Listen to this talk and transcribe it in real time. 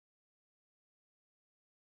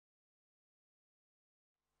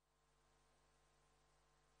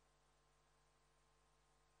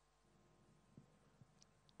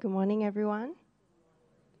Good morning, everyone.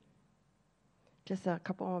 Just a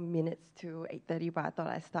couple more minutes to 8:30, but I thought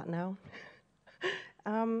I'd start now.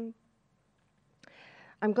 I'm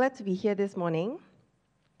glad to be here this morning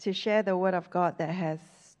to share the Word of God that has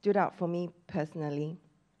stood out for me personally.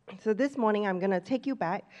 So this morning, I'm going to take you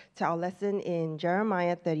back to our lesson in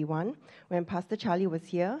Jeremiah 31, when Pastor Charlie was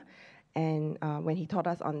here and when he taught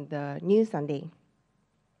us on the new Sunday.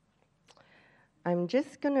 I'm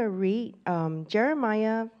just going to read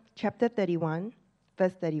Jeremiah chapter 31,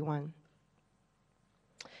 verse 31.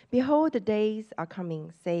 Behold, the days are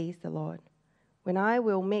coming, says the Lord, when I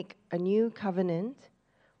will make a new covenant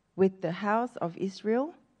with the house of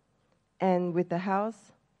Israel and with the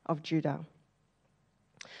house of Judah.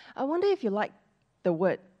 I wonder if you like the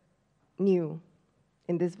word new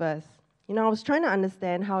in this verse. You know, I was trying to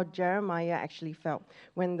understand how Jeremiah actually felt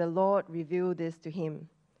when the Lord revealed this to him.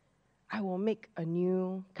 I will make a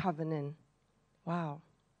new covenant. Wow.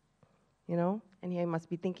 You know, and he must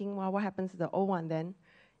be thinking, well, what happens to the old one then?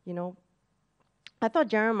 You know, I thought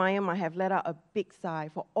Jeremiah might have let out a big sigh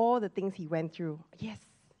for all the things he went through. Yes,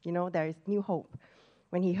 you know, there is new hope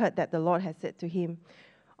when he heard that the Lord had said to him.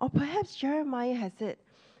 Or perhaps Jeremiah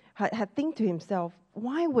had think to himself,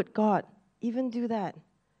 why would God even do that?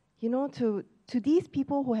 You know, to these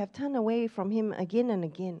people who have turned away from him again and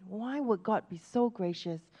again, why would God be so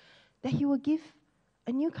gracious that he will give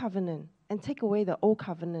a new covenant and take away the old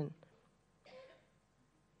covenant?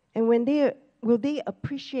 And will they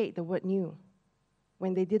appreciate the word new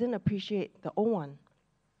when they didn't appreciate the old one?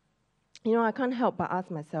 You know, I can't help but ask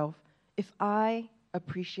myself if I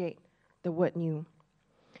appreciate the word new.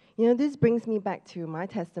 You know, this brings me back to my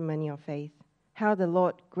testimony of faith, how the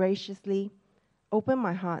Lord graciously opened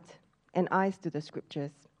my heart and eyes to the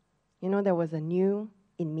scriptures. You know, there was a new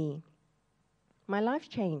in me. My life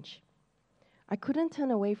changed. I couldn't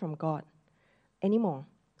turn away from God anymore.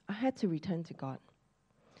 I had to return to God.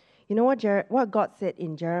 You know what God said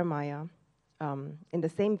in Jeremiah, in the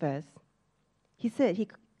same verse? He said,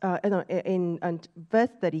 in verse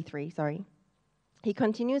 33, he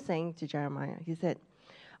continues saying to Jeremiah, he said,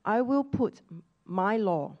 I will put my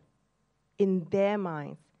law in their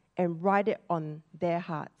minds and write it on their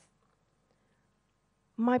hearts.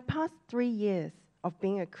 My past 3 years of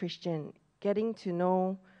being a Christian, getting to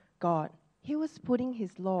know God, he was putting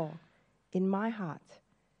his law in my heart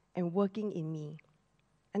and working in me.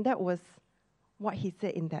 And that was what he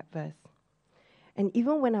said in that verse. And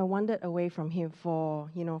even when I wandered away from him for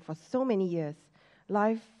so many years,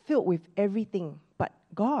 life filled with everything but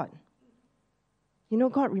God. You know,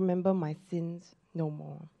 God remembered my sins no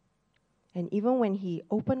more. And even when he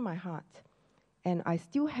opened my heart and I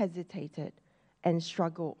still hesitated and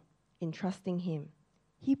struggled in trusting him,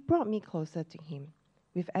 he brought me closer to him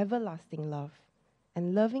with everlasting love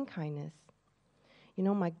and loving kindness. You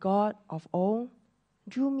know, my God of all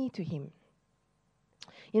drew me to him.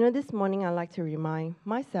 You know, this morning I'd like to remind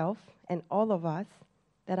myself and all of us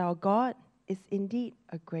that our God is indeed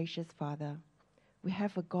a gracious Father. We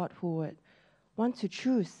have a God who would want to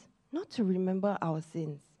choose not to remember our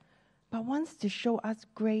sins, but wants to show us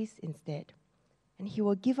grace instead. And he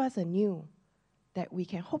will give us a new that we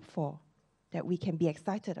can hope for, that we can be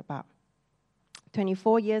excited about.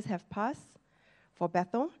 24 years have passed for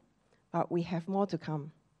Bethel, but we have more to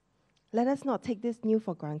come. Let us not take this new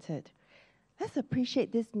for granted. Let's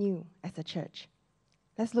appreciate this new as a church.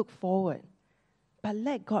 Let's look forward, but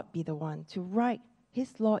let God be the one to write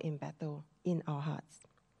his law in Bethel in our hearts.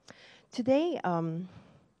 Today,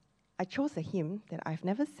 I chose a hymn that I've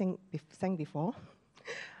never sang before.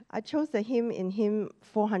 I chose the hymn in hymn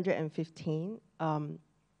 415.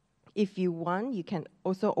 If you want, you can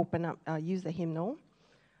also open up, use the hymnal,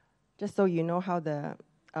 just so you know how the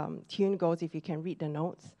tune goes if you can read the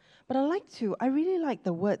notes. But I really like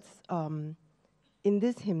the words in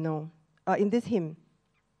this hymn.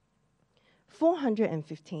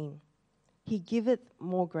 415, he giveth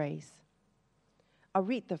more grace. I'll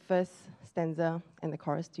read the first stanza and the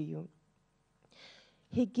chorus to you.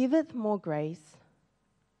 He giveth more grace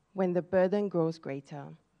when the burden grows greater.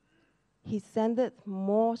 He sendeth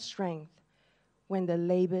more strength when the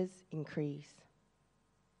labors increase.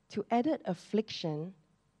 To added affliction,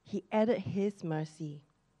 he added his mercy.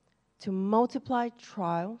 To multiply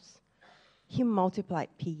trials, he multiplied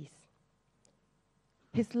peace.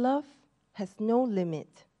 His love has no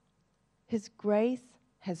limit. His grace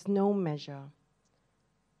has no measure.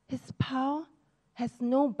 His power has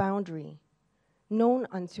no boundary known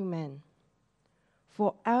unto men.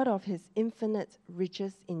 For out of his infinite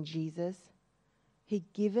riches in Jesus, he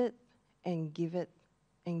giveth and giveth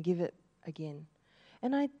and giveth again.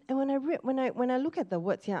 And when I look at the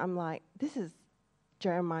words here, I'm like, this is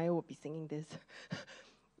Jeremiah would be singing this,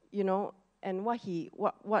 and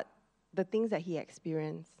what the things that he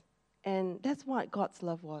experienced. And that's what God's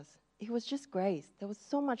love was. It was just grace. There was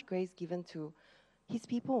so much grace given to his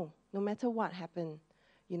people, no matter what happened.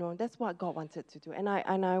 That's what God wanted to do.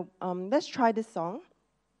 And let's try this song.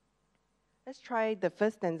 Let's try the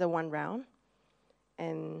first stanza one round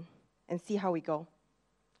and see how we go.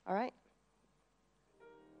 All right?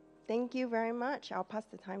 Thank you very much. I'll pass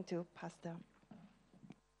the time to Pastor.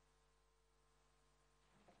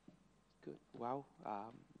 Good. Well,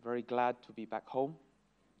 very glad to be back home.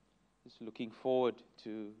 Just looking forward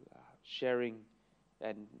to sharing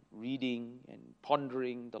and reading and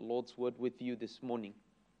pondering the Lord's Word with you this morning.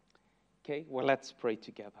 Okay, well, let's pray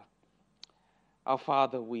together. Our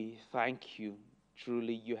Father, we thank you.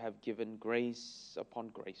 Truly, you have given grace upon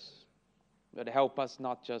grace. But help us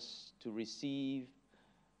not just to receive,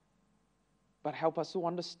 but help us to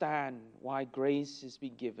understand why grace has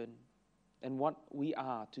been given and what we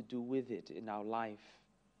are to do with it in our life.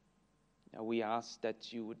 Now we ask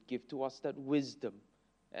that you would give to us that wisdom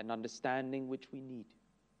and understanding which we need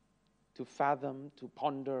to fathom, to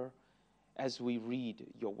ponder as we read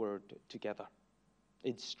your word together.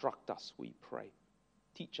 Instruct us, we pray.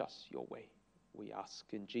 Teach us your way, we ask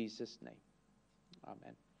in Jesus' name.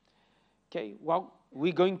 Amen. Okay, well,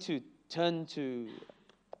 we're going to turn to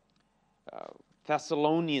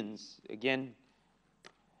Thessalonians again.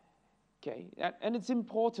 Okay, and it's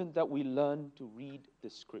important that we learn to read the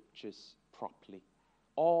scriptures properly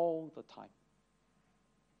all the time.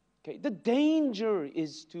 Okay, the danger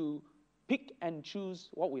is to pick and choose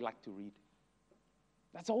what we like to read.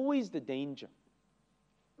 That's always the danger.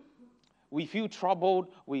 We feel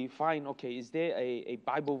troubled, we find, okay, is there a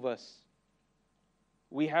Bible verse?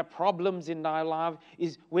 We have problems in our life,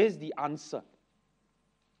 where's the answer?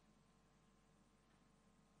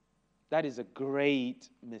 That is a great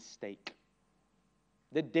mistake.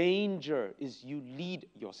 The danger is you lead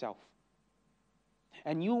yourself.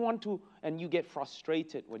 And you get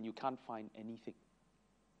frustrated when you can't find anything.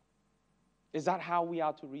 Is that how we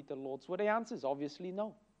are to read the Lord's Word? The answer is obviously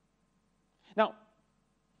no. Now,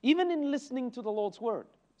 even in listening to the Lord's Word,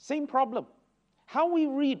 same problem. How we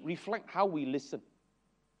read reflect how we listen.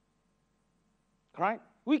 Right?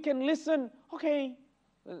 We can listen, okay,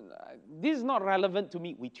 this is not relevant to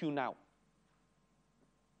me, we tune out.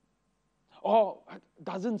 Or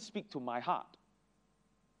doesn't speak to my heart.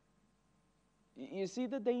 You see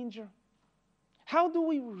the danger? How do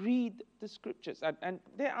we read the scriptures? And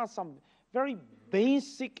there are some very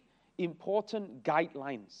basic, important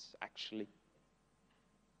guidelines, actually.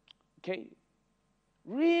 Okay?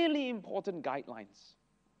 Really important guidelines.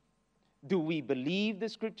 Do we believe the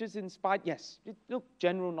scriptures inspired? Yes. Look,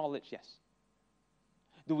 general knowledge, yes.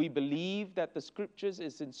 Do we believe that the scriptures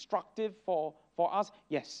is instructive for us?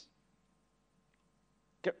 Yes.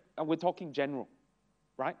 Okay. And we're talking general,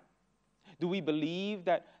 right? Do we believe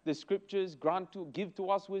that the scriptures give to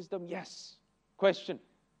us wisdom? Yes. Question.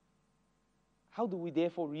 How do we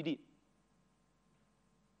therefore read it?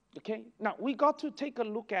 Okay? Now, we got to take a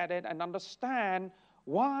look at it and understand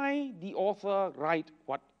why the author write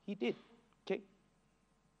what he did. Okay?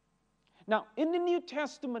 Now, in the New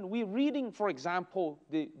Testament, we're reading, for example,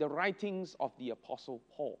 the writings of the Apostle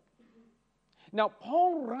Paul. Now,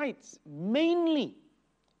 Paul writes mainly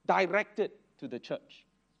directed to the church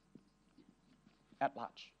at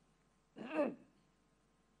large.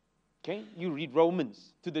 Okay? You read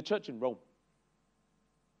Romans to the church in Rome.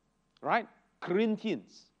 Right?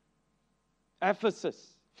 Corinthians,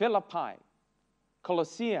 Ephesus, Philippi,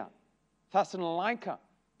 Colossae, Thessalonica,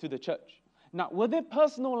 to the church. Now, were there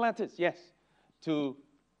personal letters? Yes. To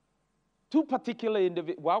two particular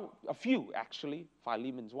individuals, well, a few actually.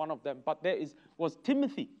 Philemon's one of them, but was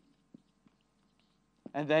Timothy.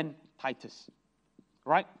 And then Titus.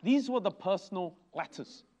 Right? These were the personal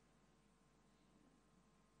letters.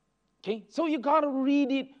 Okay? So you got to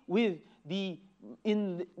read it with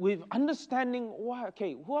understanding what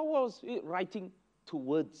was it writing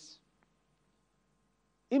towards?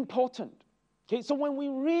 Important. Okay, so when we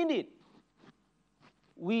read it,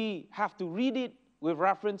 we have to read it with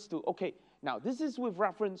reference to, okay, now this is with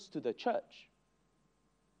reference to the church.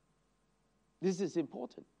 This is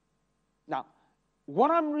important. Now, what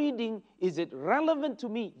I'm reading, is it relevant to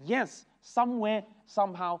me? Yes, somewhere,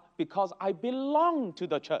 somehow, because I belong to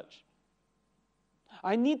the church.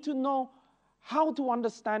 I need to know how to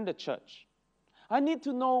understand the church. I need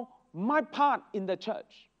to know my part in the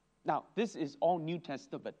church. Now, this is all New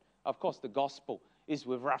Testament. Of course, the gospel is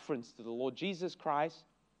with reference to the Lord Jesus Christ,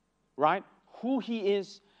 right? Who he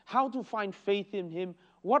is, how to find faith in him,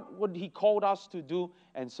 what would he called us to do,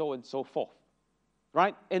 and so forth.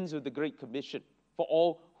 right? Ends with the Great Commission for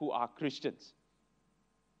all who are Christians.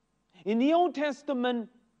 In the Old Testament,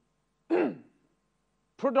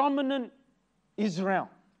 predominant Israel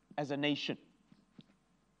as a nation.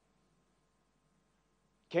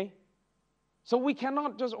 Okay? So we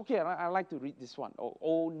cannot just, okay, I like to read this one, or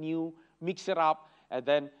old, new, mix it up, and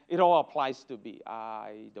then it all applies to me.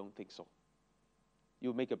 I don't think so.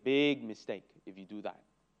 You'll make a big mistake if you do that.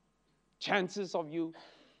 Chances of you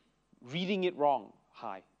reading it wrong,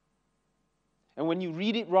 high. And when you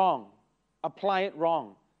read it wrong, apply it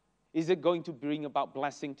wrong, is it going to bring about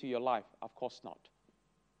blessing to your life? Of course not.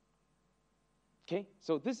 Okay,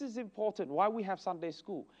 so this is important. Why we have Sunday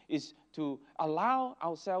school is to allow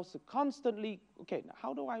ourselves to constantly, okay, now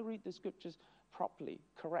how do I read the scriptures properly,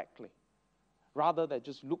 correctly? Rather than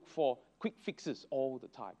just look for quick fixes all the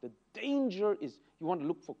time. The danger is you want to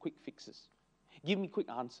look for quick fixes. Give me quick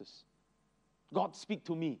answers. God, speak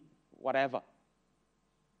to me, whatever.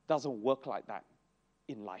 Doesn't work like that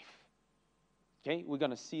in life. Okay, we're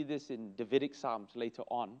going to see this in Davidic Psalms later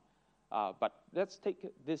on. But let's take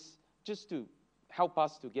this just to help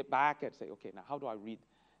us to get back and say, okay, now how do I read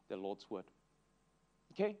the Lord's Word?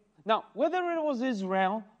 Okay, now whether it was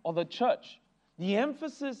Israel or the church, the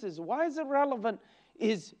emphasis is, why is it relevant,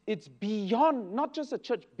 is it's beyond not just a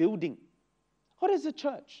church building. What is a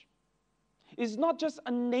church? It's not just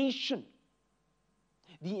a nation.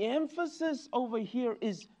 The emphasis over here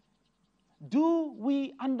is, do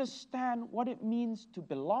we understand what it means to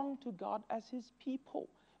belong to God as His people?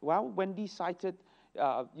 Well, Wendy cited,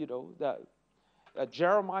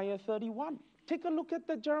 Jeremiah 31. Take a look at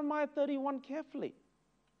the Jeremiah 31 carefully.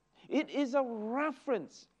 It is a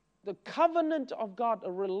reference. The covenant of God,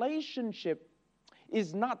 a relationship,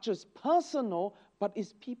 is not just personal, but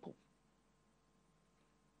is people.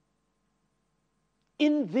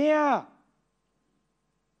 In there,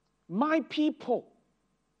 my people.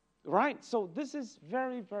 Right? So this is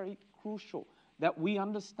very, very crucial that we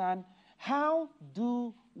understand. How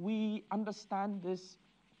do we understand this?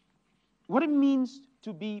 What it means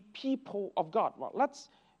to be people of God. Well,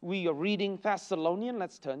 we are reading Thessalonian.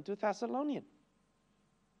 Let's turn to Thessalonian.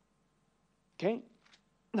 Okay?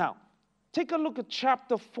 Now, take a look at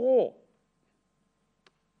chapter 4.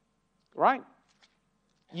 Right?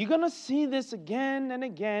 You're going to see this again and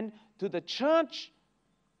again to the church.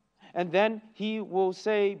 And then he will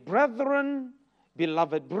say, brethren,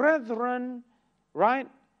 beloved brethren, right?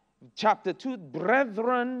 Chapter 2,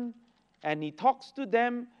 brethren. And he talks to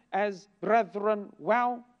them as brethren.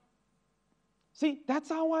 Well, see,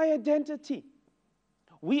 that's our identity.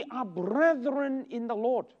 We are brethren in the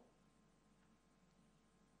Lord.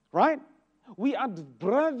 Right? We are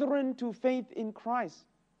brethren to faith in Christ.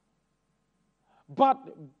 But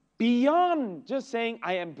beyond just saying,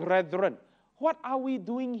 I am brethren, what are we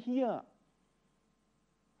doing here?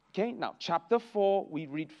 Okay, now chapter 4, we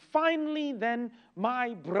read, finally then,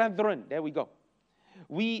 my brethren. There we go.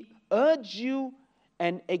 We urge you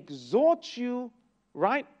and exhort you,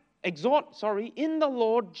 right? In the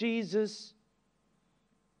Lord Jesus,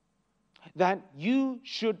 that you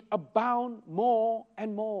should abound more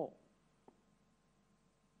and more.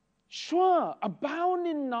 Sure, abound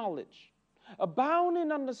in knowledge, abound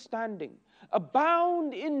in understanding,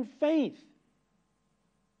 abound in faith,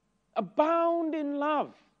 abound in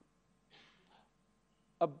love,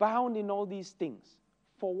 abound in all these things.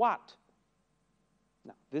 For what?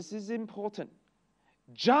 Now, this is important.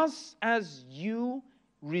 Just as you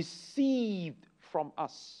received from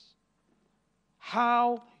us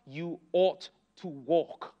how you ought to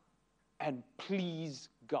walk and please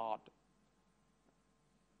God.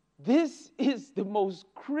 This is the most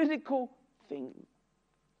critical thing.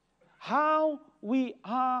 How we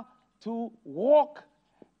are to walk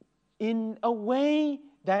in a way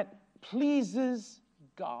that pleases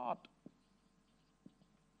God.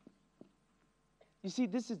 You see,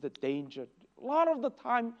 this is the danger. A lot of the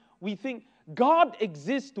time we think God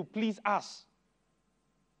exists to please us.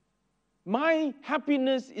 My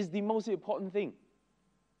happiness is the most important thing.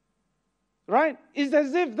 Right? It's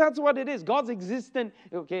as if that's what it is. God's existent.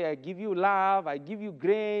 Okay, I give you love, I give you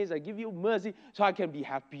grace, I give you mercy, so I can be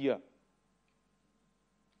happier.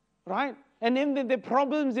 Right? And then the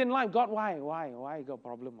problems in life, God, why you got a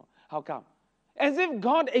problem? How come? As if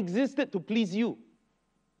God existed to please you.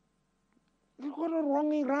 You got it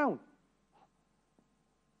wrong around.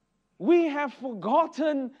 We have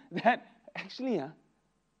forgotten that actually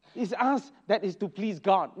it's us that is to please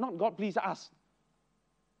God, not God please us.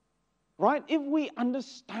 Right? If we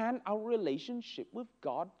understand our relationship with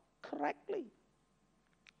God correctly.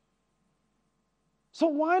 So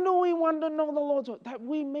why do we want to know the Lord's word? That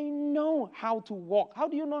we may know how to walk. How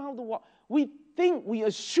do you know how to walk? We think, we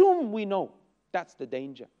assume we know. That's the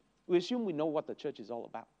danger. We assume we know what the church is all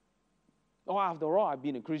about. Oh, after all, I've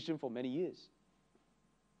been a Christian for many years.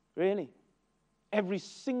 Really? Every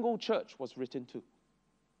single church was written to.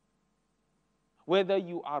 Whether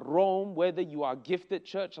you are Rome, whether you are a gifted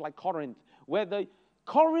church like Corinth, whether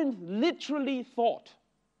Corinth literally thought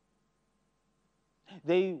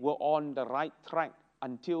they were on the right track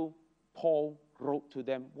until Paul wrote to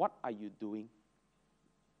them, what are you doing?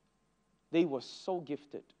 They were so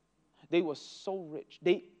gifted. They were so rich.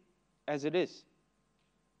 As it is.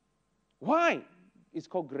 Why? It's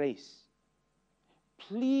called grace.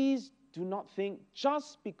 Please do not think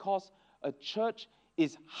just because a church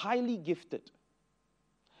is highly gifted,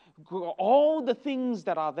 all the things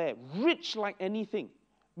that are there, rich like anything,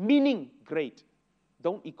 meaning great.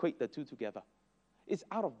 Don't equate the two together. It's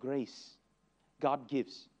out of grace. God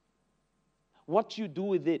gives. What you do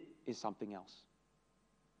with it is something else.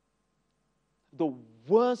 The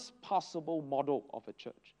worst possible model of a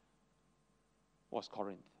church was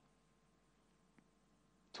Corinth.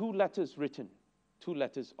 2 letters written, 2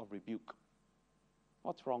 letters of rebuke.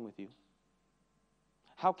 What's wrong with you?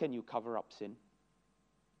 How can you cover up sin?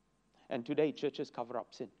 And today, churches cover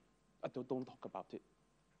up sin. Don't talk about it.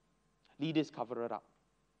 Leaders cover it up.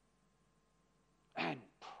 And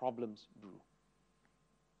problems brew.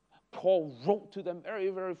 Paul wrote to them very,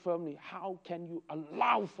 very firmly, how can you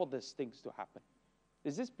allow for these things to happen?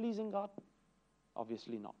 Is this pleasing God?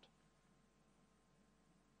 Obviously not.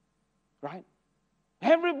 Right?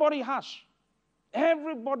 Everybody hush.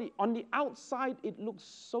 Everybody. On the outside, it looks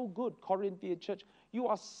so good. Corinthian church, you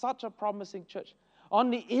are such a promising church. On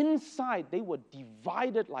the inside, they were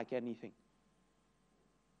divided like anything.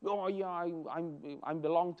 Oh yeah, I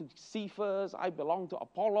belong to Cephas. I belong to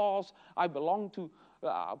Apollos. I belong to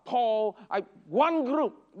Paul. One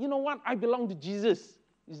group. You know what? I belong to Jesus.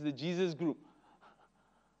 It's the Jesus group.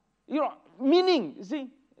 You know, meaning, you see,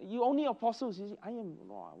 you only apostles. You see, I am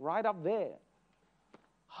right up there.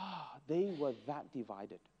 They were that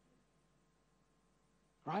divided.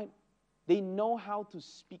 Right? They know how to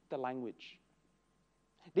speak the language.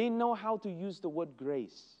 They know how to use the word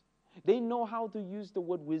grace. They know how to use the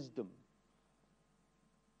word wisdom.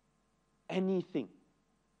 Anything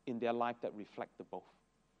in their life that reflected both.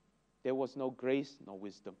 There was no grace, no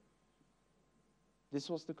wisdom. This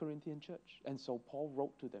was the Corinthian church. And so Paul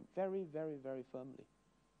wrote to them very, very, very firmly.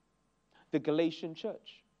 The Galatian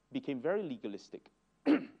church became very legalistic.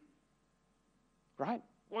 Right?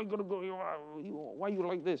 Why you gonna go? Why you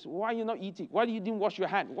like this? Why you not eating? Why you didn't wash your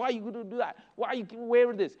hand? Why you gonna do that? Why you can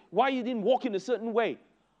wear this? Why you didn't walk in a certain way?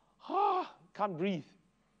 Can't breathe.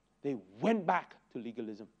 They went back to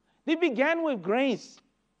legalism. They began with grace.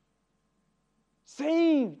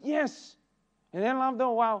 Saved, yes. And then after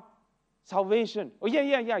a while, salvation. Oh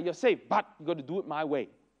yeah, you're saved, but you got to do it my way.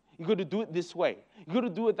 You got to do it this way. You got to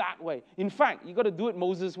do it that way. In fact, you got to do it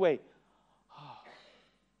Moses' way.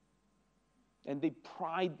 And they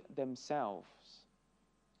pride themselves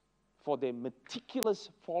for their meticulous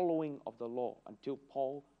following of the law until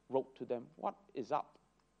Paul wrote to them, what is up?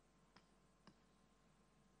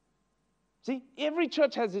 See, every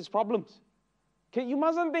church has its problems. Okay, you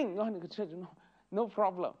mustn't think, no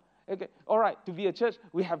problem. Okay, all right, to be a church,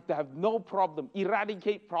 we have to have no problem,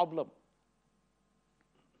 eradicate problem.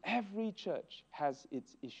 Every church has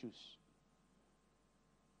its issues.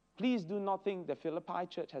 Please do not think the Philippi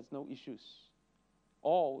church has no issues.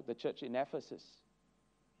 Or the church in Ephesus.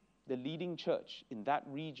 The leading church in that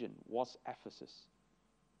region was Ephesus.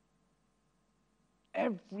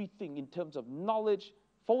 Everything in terms of knowledge,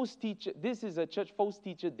 false teacher, this is a church false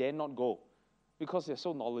teacher dare not go because they're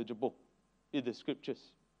so knowledgeable in the scriptures.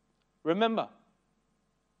 Remember,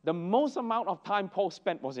 the most amount of time Paul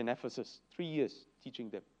spent was in Ephesus, 3 years teaching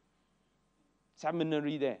them.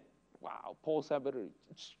 Seminary there. Wow, Paul's seminary,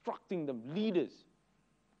 instructing them, leaders.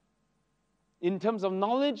 In terms of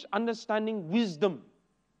knowledge, understanding, wisdom,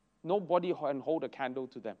 nobody can hold a candle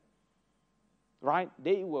to them. Right?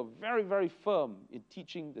 They were very, very firm in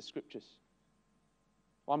teaching the scriptures.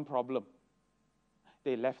 One problem,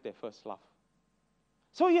 they left their first love.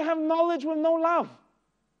 So you have knowledge with no love.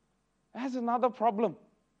 That's another problem.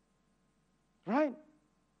 Right?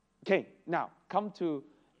 Okay, now come to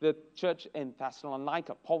the church in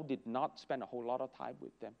Thessalonica. Paul did not spend a whole lot of time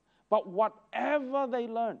with them. But whatever they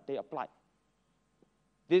learned, they applied.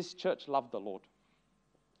 This church loved the Lord.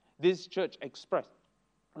 This church expressed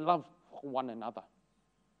love for one another.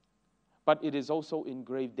 But it is also in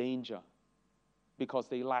grave danger because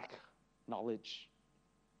they lack knowledge.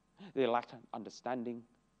 They lack understanding.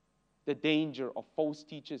 The danger of false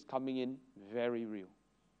teachers coming in, very real.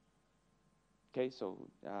 Okay, so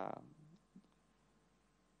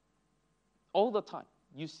All the time.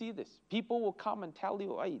 You see this. People will come and tell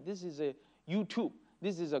you, hey, this is a YouTube.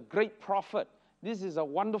 This is a great prophet. This is a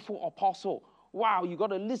wonderful apostle. Wow, you got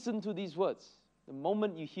to listen to these words. The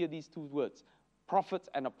moment you hear these two words, prophet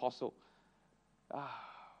and apostle,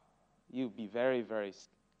 you'll be very, very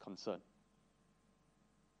concerned.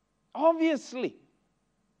 Obviously.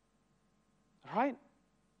 Right?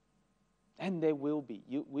 And there will be.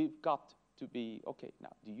 We've got to be, okay, now,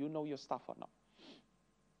 do you know your stuff or not?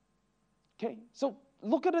 Okay, so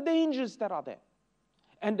look at the dangers that are there.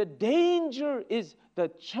 And the danger is the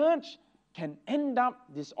church can end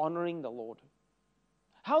up dishonoring the Lord.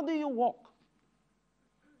 How do you walk?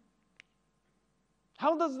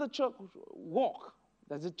 How does the church walk?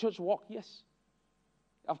 Does the church walk? Yes.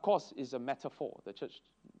 Of course, it's a metaphor. The church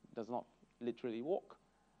does not literally walk.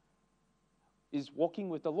 Is walking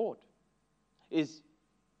with the Lord. Is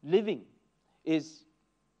living. Is,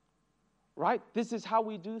 right? This is how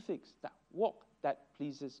we do things. That walk that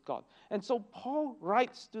pleases God. And so Paul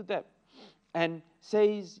writes to them and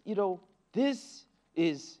says, this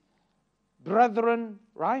is brethren,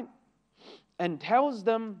 right? And tells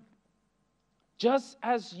them, just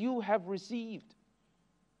as you have received,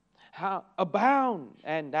 how abound,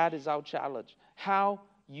 and that is our challenge, how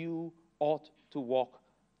you ought to walk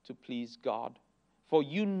to please God. For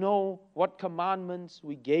you know what commandments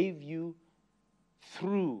we gave you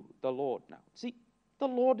through the Lord. Now, see, the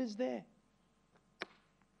Lord is there.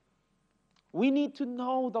 We need to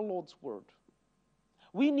know the Lord's word.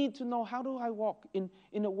 We need to know, how do I walk in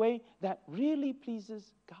a way that really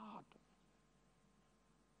pleases God?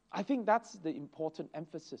 I think that's the important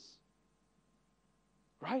emphasis.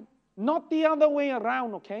 Right? Not the other way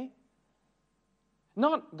around, okay?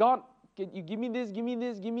 Not, God, can you give me this, give me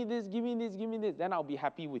this, give me this, give me this, give me this. Then I'll be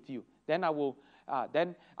happy with you. Then I will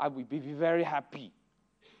be very happy.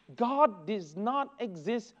 God does not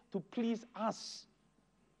exist to please us.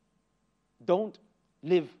 Don't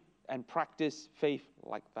live and practice faith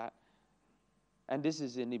like that. And this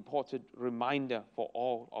is an important reminder for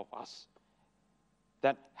all of us,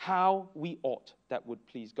 that how we ought that would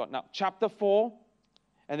please God. Now, chapter 4,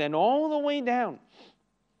 and then all the way down,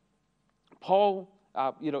 Paul,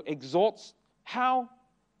 exhorts how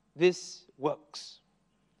this works.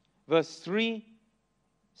 Verse 3,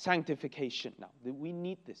 sanctification. Now, we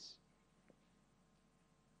need this.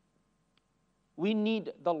 We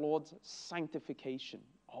need the Lord's sanctification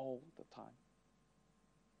all the time.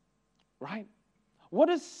 Right? What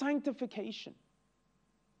is sanctification?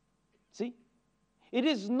 See? It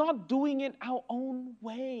is not doing it our own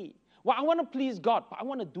way. Well, I want to please God, but I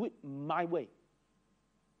want to do it my way.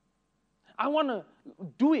 I want to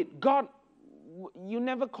do it. God, you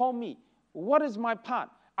never call me. What is my part?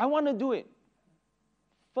 I want to do it.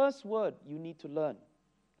 First word you need to learn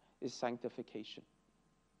is sanctification.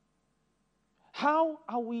 How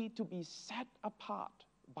are we to be set apart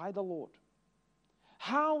by the Lord?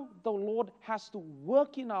 How the Lord has to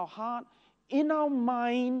work in our heart, in our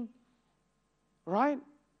mind, right?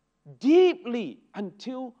 Deeply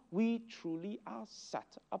until we truly are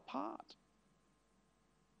set apart.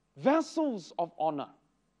 Vessels of honor,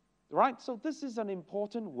 right? So this is an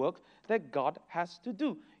important work that God has to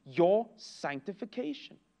do. Your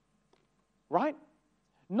sanctification, right?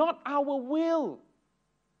 Not our will.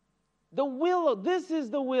 This is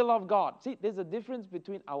the will of God. See, there's a difference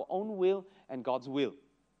between our own will and God's will.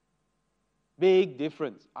 Big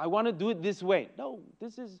difference. I want to do it this way. No,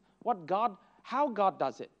 this is how God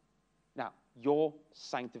does it. Now, your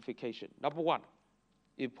sanctification. Number one,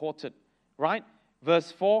 important, right?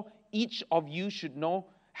 Verse 4, each of you should know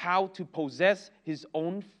how to possess his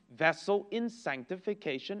own vessel in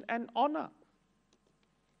sanctification and honor.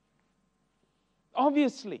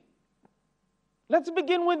 Obviously. Let's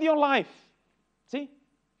begin with your life. See?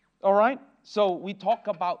 All right? So we talk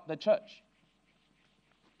about the church.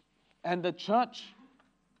 And the church,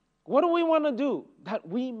 what do we want to do? That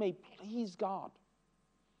we may please God.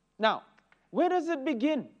 Now, where does it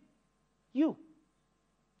begin? You.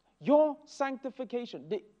 Your sanctification.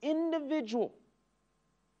 The individual.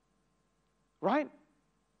 Right?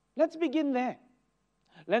 Let's begin there.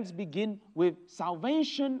 Let's begin with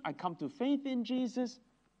salvation. I come to faith in Jesus.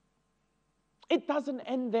 It doesn't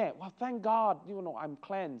end there. Well, thank God, I'm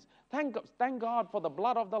cleansed. Thank God for the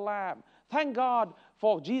blood of the Lamb. Thank God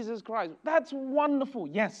for Jesus Christ. That's wonderful,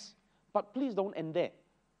 yes. But please don't end there.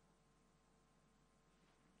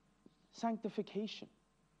 Sanctification.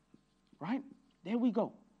 Right? There we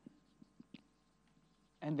go.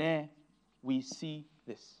 And there we see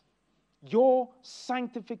this. Your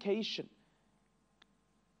sanctification.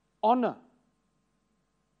 Honor.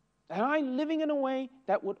 Am I living in a way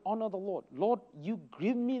that would honor the Lord? Lord, you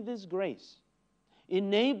give me this grace.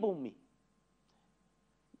 enable me.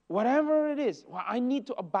 Whatever it is, I need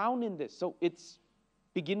to abound in this. So it's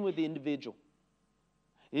begin with the individual.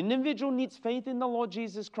 The individual needs faith in the Lord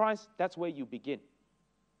Jesus Christ. That's where you begin.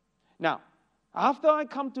 Now, after I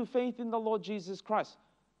come to faith in the Lord Jesus Christ,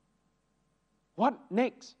 what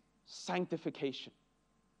next? Sanctification.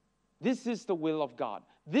 This is the will of God.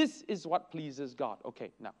 This is what pleases God.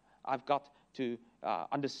 Okay, now, I've got to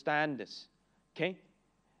understand this. Okay?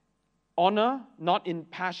 Honor, not in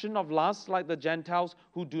passion of lust like the Gentiles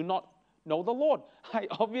who do not know the Lord.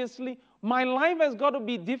 Obviously, my life has got to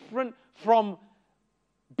be different from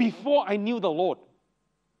before I knew the Lord.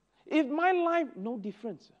 If my life, no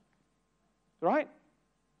difference. Right?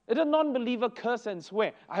 If a non-believer curse and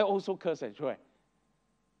swear, I also curse and swear.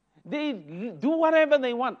 They do whatever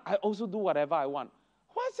they want, I also do whatever I want.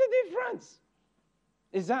 What's the difference?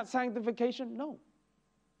 Is that sanctification? No.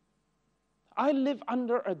 I live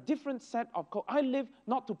under a different set of code. I live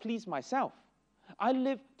not to please myself. I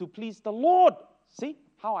live to please the Lord. See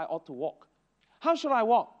how I ought to walk. How should I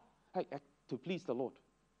walk? To please the Lord.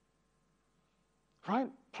 Right?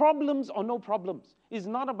 Problems or no problems. It's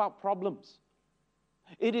not about problems.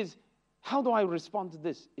 It is, how do I respond to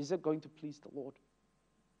this? Is it going to please the Lord?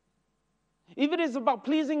 If it is about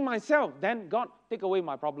pleasing myself, then God, take away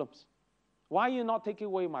my problems. Why are you not taking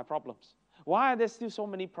away my problems? Why are there still so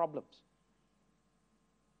many problems?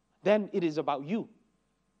 Then it is about you.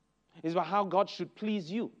 It's about how God should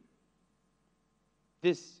please you.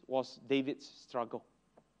 This was David's struggle.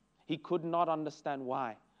 He could not understand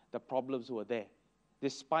why the problems were there,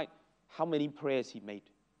 despite how many prayers he made.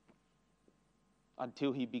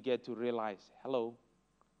 Until he began to realize, hello,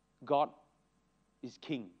 God is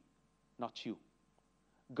king, not you.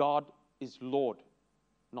 God is Lord,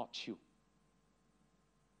 not you.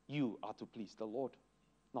 You are to please the Lord,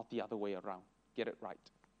 not the other way around. Get it right.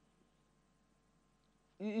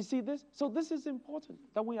 You see this? So this is important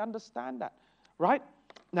that we understand that, right?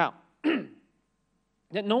 Now,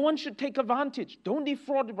 that no one should take advantage. Don't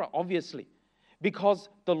defraud, obviously, because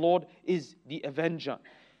the Lord is the avenger.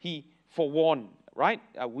 He forewarned, right?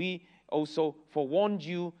 We also forewarned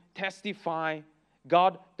you, testify.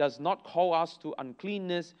 God does not call us to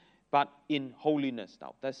uncleanness, but in holiness.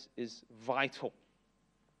 Now, this is vital.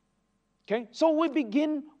 Okay? So we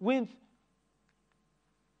begin with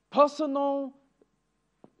personal.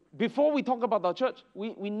 Before we talk about the church,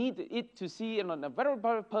 we need it to see it on a very,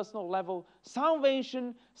 very personal level,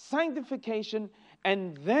 salvation, sanctification,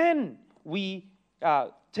 and then we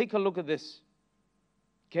take a look at this.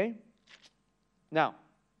 Okay? Now,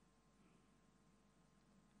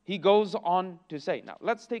 he goes on to say, now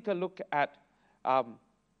let's take a look at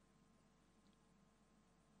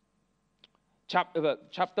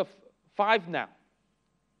chapter 5 now.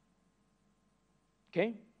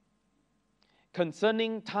 Okay?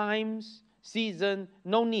 Concerning times, season,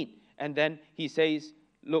 no need. And then he says,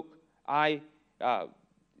 look, no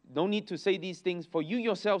need to say these things, for you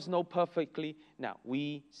yourselves know perfectly. Now,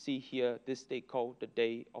 we see here this day called the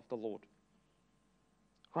day of the Lord.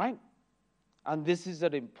 Right? And this is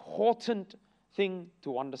an important thing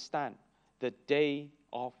to understand. The day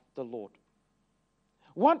of the Lord.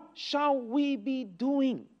 What shall we be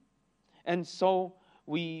doing? And so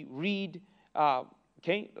we read,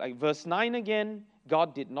 like verse 9 again,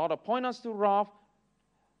 God did not appoint us to wrath,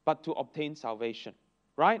 but to obtain salvation.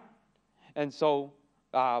 Right? And so,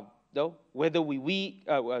 though, whether we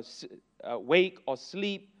wake or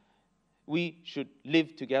sleep, we should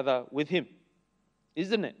live together with Him.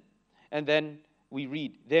 Isn't it? And then we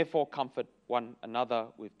read, therefore comfort one another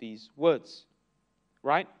with these words.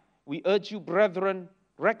 Right? We urge you, brethren,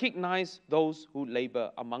 recognize those who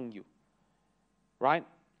labor among you. Right?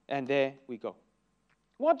 And there we go.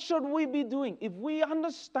 What should we be doing? If we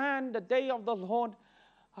understand the day of the Lord,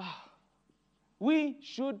 we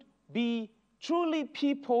should be truly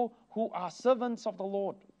people who are servants of the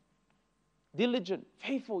Lord. Diligent,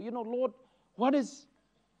 faithful. Lord, what is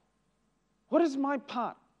my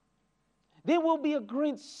part? There will be a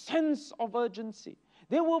great sense of urgency.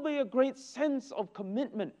 There will be a great sense of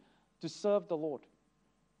commitment to serve the Lord.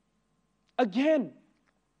 Again,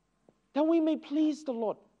 that we may please the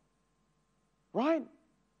Lord. Right?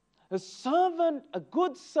 A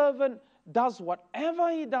good servant does whatever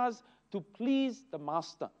he does to please the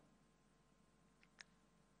master.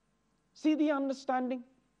 See the understanding?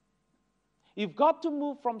 You've got to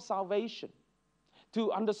move from salvation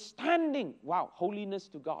to understanding, holiness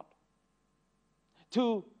to God,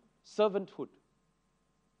 to servanthood.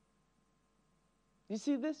 You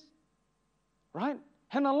see this? Right?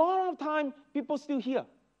 And a lot of time, people still hear,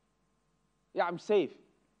 I'm saved.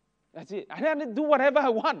 That's it. I have to do whatever I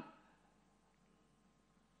want.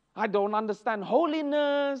 I don't understand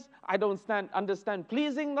holiness. I don't understand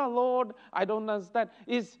pleasing the Lord. I don't understand.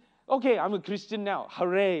 It's, okay, I'm a Christian now.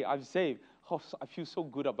 Hooray, I'm saved. Oh, I feel so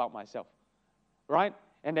good about myself. Right?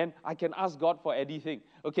 And then I can ask God for anything.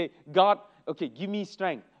 Okay, God, okay, give me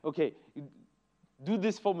strength. Okay, do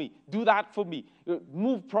this for me. Do that for me.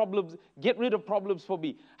 Move problems. Get rid of problems for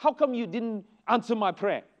me. How come you didn't answer my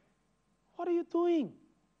prayer? What are you doing?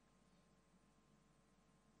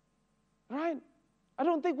 Right? I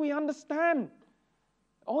don't think we understand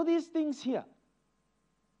all these things here.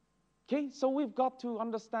 Okay, so we've got to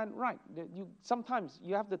understand, right, that sometimes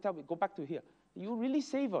you have to tell me, go back to here. Are you really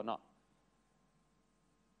saved or not?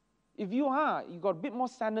 If you are, you got a bit more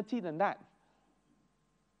sanity than that.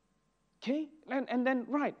 Okay, and then,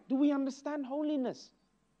 right, do we understand holiness?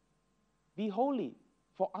 Be holy,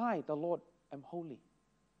 for I, the Lord, am holy.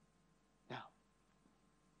 Now,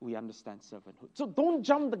 we understand servanthood. So don't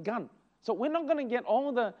jump the gun. So we're not going to get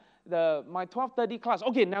all my 12:30 class.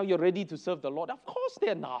 Okay, now you're ready to serve the Lord. Of course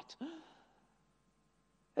they're not.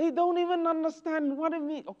 They don't even understand what it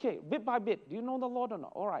means. Okay, bit by bit. Do you know the Lord or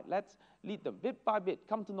not? All right, let's lead them. Bit by bit,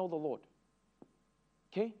 come to know the Lord.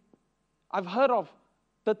 Okay? I've heard of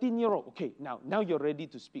 13-year-old. Okay, now you're ready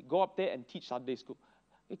to speak. Go up there and teach Sunday school.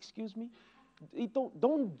 Excuse me?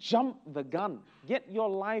 Don't jump the gun. Get your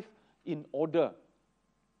life in order.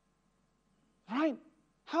 Right?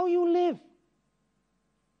 How you live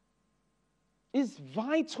is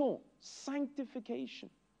vital. Sanctification.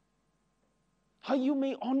 How you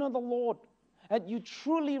may honor the Lord, and you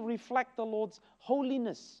truly reflect the Lord's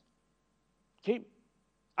holiness. Okay?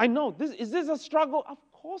 I know, is this a struggle? Of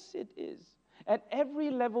course it is. At every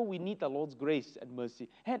level, we need the Lord's grace and mercy.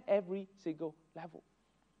 At every single level.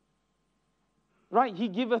 Right? He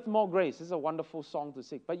giveth more grace. This is a wonderful song to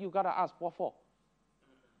sing. But you got to ask, what for?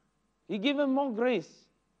 He giveth more grace.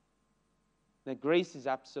 The grace is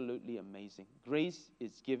absolutely amazing. Grace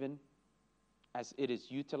is given as it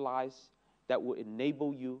is utilized that will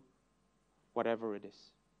enable you, whatever it is.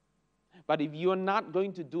 But if you're not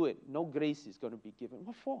going to do it, no grace is going to be given.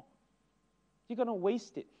 What for? You're going to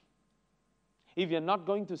waste it. If you're not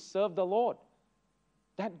going to serve the Lord,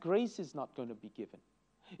 that grace is not going to be given.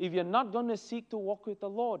 If you're not going to seek to walk with the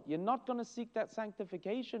Lord, you're not going to seek that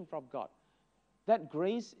sanctification from God, that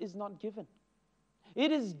grace is not given.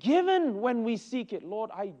 It is given when we seek it.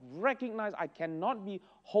 Lord, I recognize I cannot be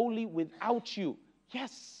holy without you.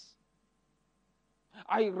 Yes.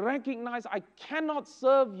 I recognize I cannot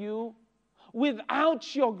serve you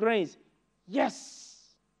without your grace.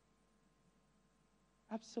 Yes.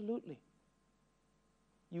 Absolutely.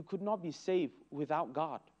 You could not be saved without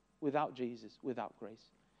God, without Jesus, without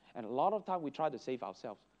grace. And a lot of time we try to save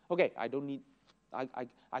ourselves. Okay, I don't need,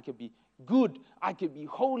 I can be good, I can be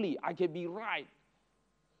holy, I can be right.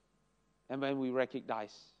 And when we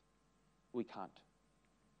recognize, we can't.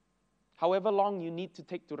 However long you need to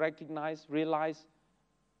take to recognize, realize,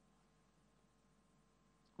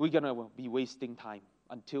 we're going to be wasting time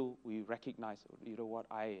until we recognize, you know what,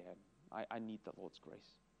 I need the Lord's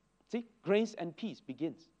grace. See, grace and peace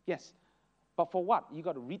begins, yes. But for what? You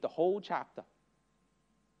got to read the whole chapter.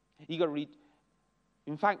 You got to read,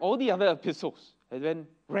 in fact, all the other epistles, and then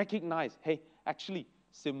recognize, hey, actually,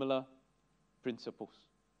 similar principles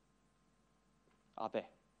are there.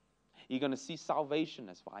 You're going to see salvation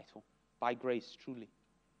as vital, by grace, truly.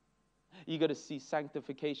 You're going to see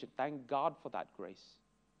sanctification. Thank God for that grace.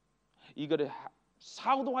 You're going to,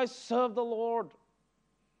 how do I serve the Lord?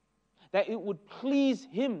 That it would please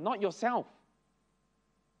Him, not yourself.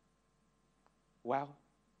 Well,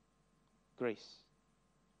 grace.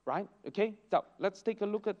 Right? Okay? So let's take a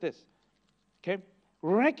look at this. Okay?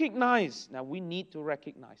 Recognize. Now we need to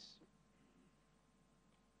recognize.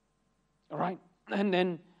 All right? And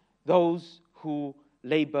then those who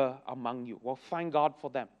labor among you. Well, thank God for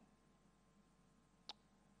them.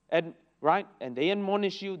 And right? And they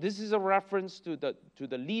admonish you. This is a reference to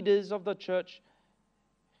the leaders of the church.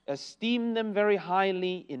 Esteem them very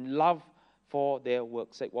highly in love for their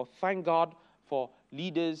work's sake. Well, thank God for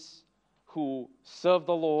leaders who serve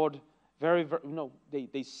the Lord very, very,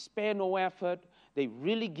 they spare no effort. They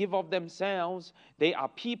really give of themselves. They are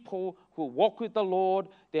people who walk with the Lord.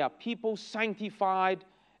 They are people sanctified.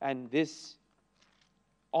 And this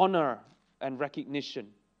honor and recognition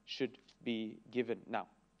should be given. Now,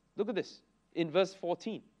 look at this. In verse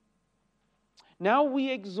 14. Now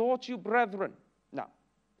we exhort you, brethren. Now,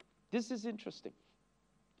 this is interesting.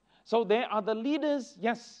 So there are the leaders,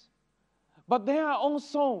 yes. But there are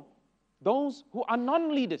also those who are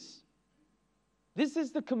non-leaders. This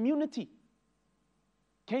is the community.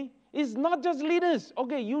 Okay? It's not just leaders.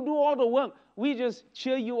 Okay, you do all the work. We just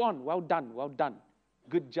cheer you on. Well done, well done.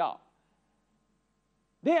 good job.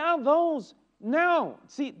 There are those now.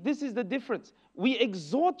 See, this is the difference. We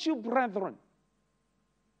exhort you, brethren.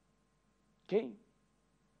 Okay?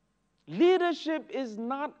 Leadership is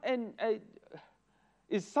not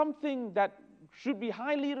is something that should be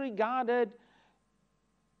highly regarded,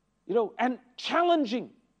 and challenging.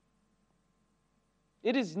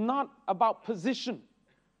 It is not about position.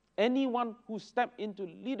 Anyone who steps into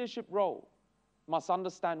leadership role must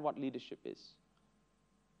understand what leadership is.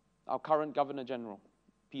 Our current Governor General,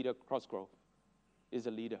 Peter Crossgrove, is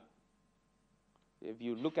a leader. If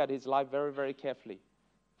you look at his life very, very carefully,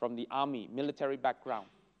 from the army, military background,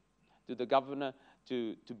 to the governor,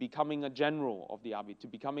 to becoming a general of the army, to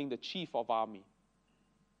becoming the chief of army,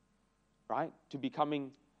 right? To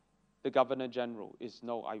becoming the Governor General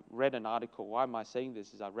I read an article. Why am I saying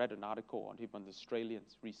this? I read an article on him on the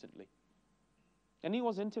Australians recently. And he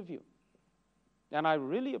was interviewed. And I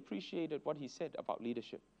really appreciated what he said about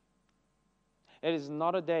leadership. It is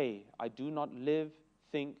not a day I do not live,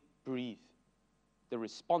 think, breathe the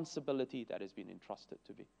responsibility that has been entrusted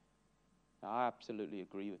to me. I absolutely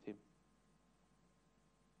agree with him.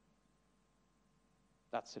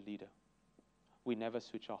 That's a leader. We never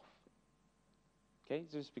switch off. Okay?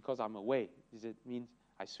 Just because I'm away, does it mean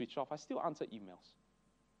I switch off? I still answer emails.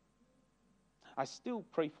 I still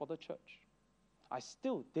pray for the church.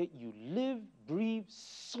 That you live, breathe,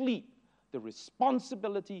 sleep the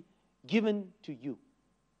responsibility given to you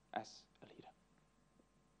as a leader.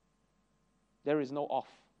 There is no off.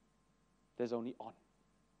 There's only on.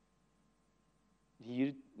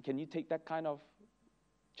 Can you take that kind of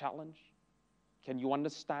challenge? Can you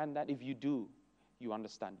understand that? If you do, you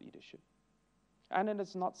understand leadership. And it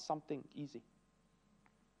is not something easy.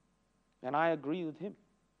 And I agree with him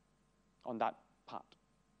on that part.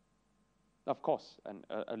 Of course,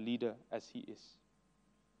 a leader as he is.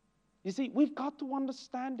 You see, we've got to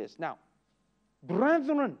understand this. Now,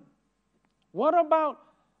 brethren, what about,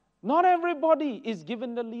 not everybody is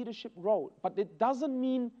given the leadership role, but it doesn't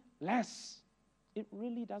mean less. It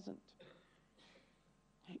really doesn't.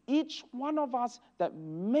 Each one of us that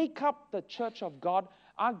make up the church of God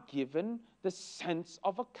are given the sense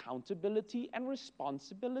of accountability and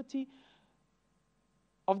responsibility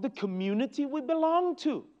of the community we belong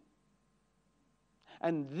to.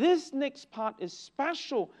 And this next part is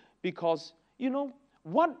special because,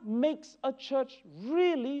 what makes a church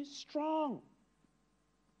really strong?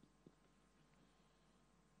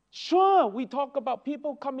 Sure, we talk about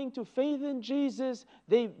people coming to faith in Jesus.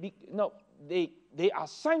 They are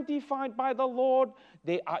sanctified by the Lord.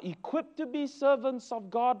 They are equipped to be servants of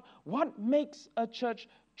God. What makes a church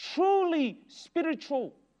truly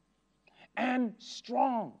spiritual and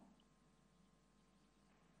strong?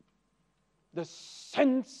 The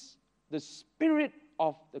sense, the spirit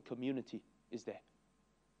of the community is there.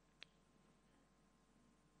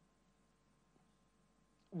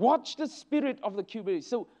 Watch the spirit of the community.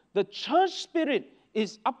 So the church spirit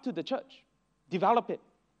is up to the church. Develop it.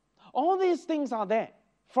 All these things are there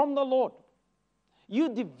from the Lord.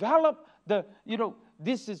 You develop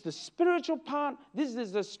this is the spiritual part, this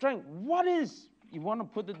is the strength. You want to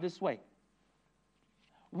put it this way,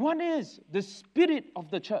 what is the spirit of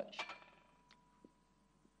the church?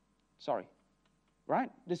 Right?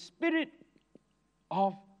 The spirit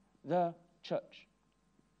of the church.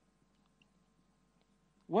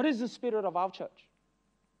 What is the spirit of our church?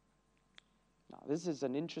 Now, this is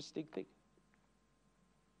an interesting thing.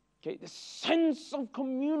 Okay, the sense of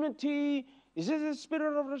community. Is this the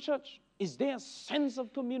spirit of the church? Is there a sense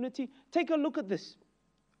of community? Take a look at this.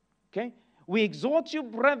 Okay, we exhort you,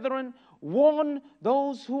 brethren, warn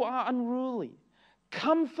those who are unruly,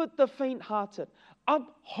 comfort the faint-hearted,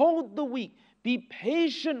 uphold the weak, be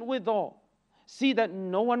patient with all. See that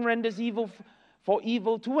no one renders evil for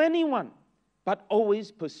evil to anyone, but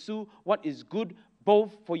always pursue what is good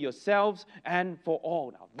both for yourselves and for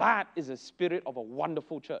all. Now, that is a spirit of a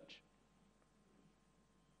wonderful church.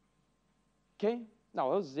 Okay?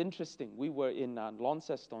 Now, it was interesting. We were in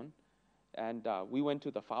Launceston, and we went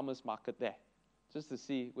to the farmer's market there, just to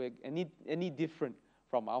see where any different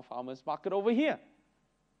from our farmer's market over here.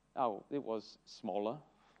 Now, it was smaller.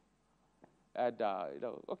 And,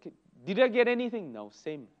 okay, did I get anything? No,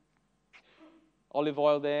 same. Olive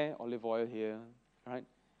oil there, olive oil here, right?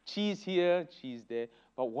 Cheese here, cheese there.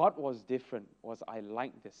 But what was different was I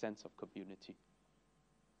liked the sense of community.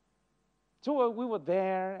 So we were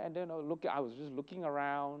there, and then I was just looking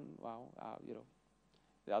around. Well,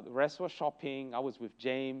 the rest was shopping. I was with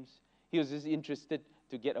James. He was just interested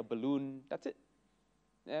to get a balloon. That's it.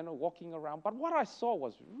 And walking around. But what I saw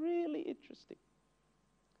was really interesting.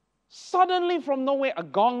 Suddenly from nowhere, a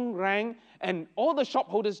gong rang and all the shop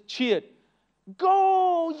holders cheered.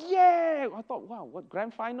 Go, yeah! I thought, wow, what,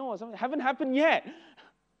 grand final or something? Haven't happened yet.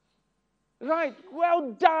 Right,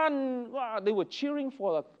 well done. Wow, they were cheering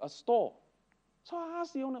for a store. So I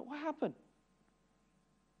asked the owner, what happened?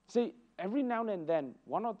 See, every now and then,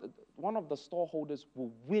 one of the store holders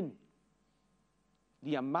will win.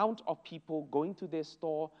 The amount of people going to their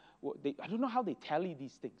store, I don't know how they tally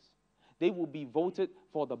these things. They will be voted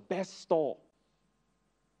for the best store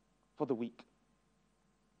for the week.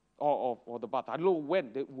 Or the month. I don't know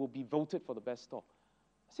when they will be voted for the best store.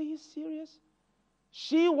 I say, are you serious?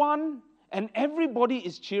 She won, and everybody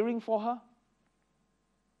is cheering for her?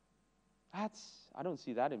 I don't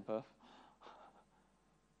see that in Perth.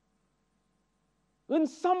 When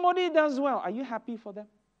somebody does well, are you happy for them?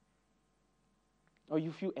 Or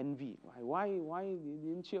you feel envy? Why you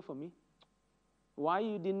didn't cheer for me? Why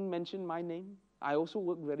you didn't mention my name? I also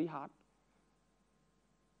worked very hard.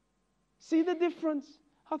 See the difference?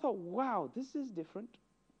 I thought, wow, this is different.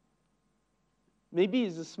 Maybe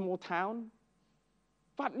it's a small town.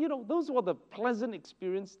 But, those were the pleasant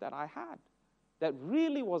experience that I had. That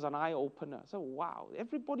really was an eye-opener. So, wow,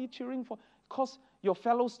 everybody cheering for, because your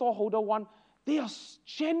fellow storeholder won, they are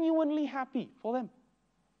genuinely happy for them.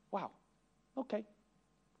 Wow, okay.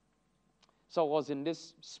 So I was in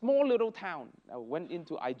this small little town. I went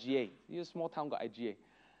into IGA. This small town got IGA.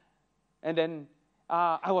 And then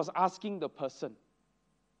I was asking the person,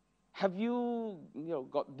 have you,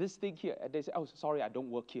 got this thing here? And they said, oh, sorry, I don't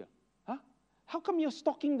work here. Huh? How come you're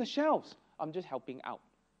stocking the shelves? I'm just helping out.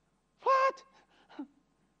 What?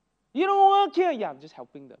 You don't work here? Yeah, I'm just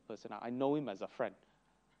helping the person out. I know him as a friend.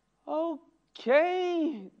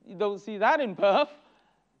 Okay. You don't see that in Perth.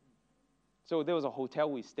 So there was a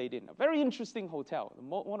hotel we stayed in, a very interesting hotel,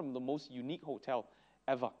 one of the most unique hotels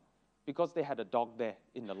ever, because they had a dog there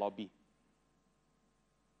in the lobby.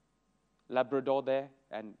 Labrador there,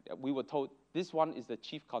 and we were told, this one is the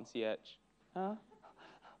chief concierge. Huh?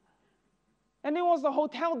 And it was the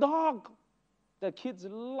hotel dog. The kids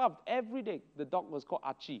loved every day. The dog was called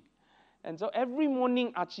Archie. And so every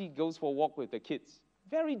morning, Archie goes for a walk with the kids.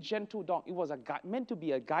 Very gentle dog. It was meant to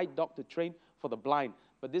be a guide dog to train for the blind.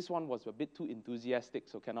 But this one was a bit too enthusiastic,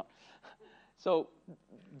 so cannot. So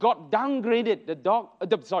got downgraded.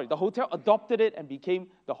 The hotel adopted it and became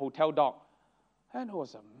the hotel dog. And it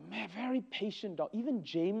was a very patient dog. Even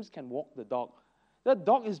James can walk the dog. The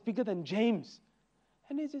dog is bigger than James.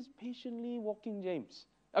 And he's just patiently walking James.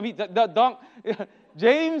 I mean, the dog,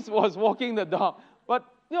 James was walking the dog. But,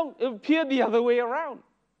 it appeared the other way around.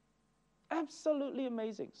 Absolutely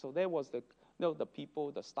amazing. So there was the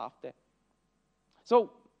people, the staff there.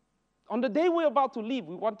 So on the day we were about to leave,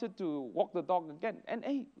 we wanted to walk the dog again. And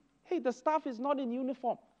hey, the staff is not in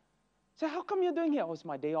uniform. So how come you're doing here? Oh, it's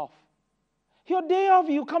my day off. Your day off,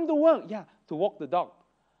 you come to work. Yeah, to walk the dog.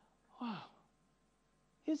 Wow.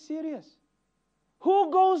 He's serious.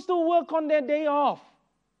 Who goes to work on their day off?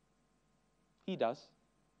 He does.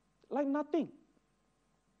 Like nothing.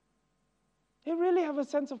 They really have a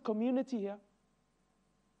sense of community here.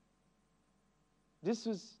 This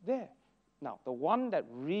was there. Now, the one that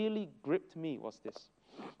really gripped me was this.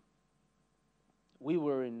 We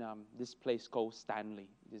were in this place called Stanley.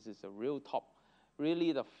 This is a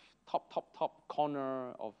really the top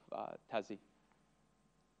corner of Tassie.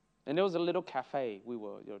 And there was a little cafe. We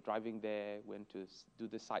were driving there, went to do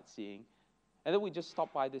the sightseeing. And then we just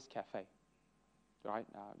stopped by this cafe, right?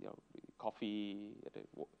 Coffee,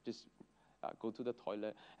 just go to the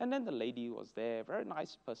toilet. And then the lady was there, very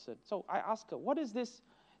nice person. So I asked her, what is this?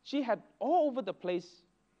 She had all over the place,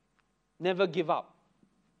 never give up.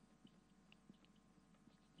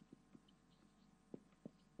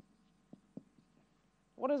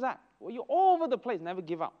 What is that? Well, you're all over the place, never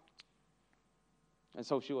give up. And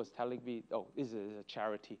so she was telling me, this is a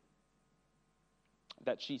charity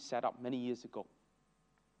that she set up many years ago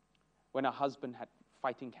when her husband had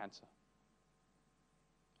fighting cancer.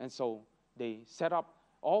 And so they set up,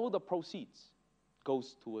 all the proceeds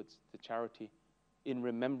goes towards the charity in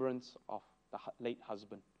remembrance of the late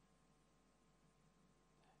husband.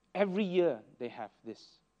 Every year they have this.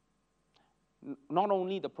 Not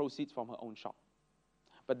only the proceeds from her own shop,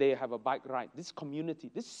 but they have a bike ride. This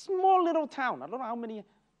community, this small little town, I don't know how many,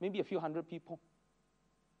 maybe a few hundred people.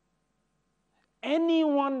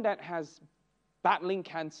 Anyone that has battling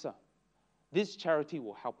cancer, this charity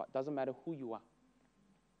will help out. Doesn't matter who you are.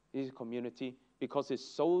 This is a community, because it's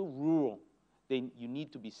so rural, you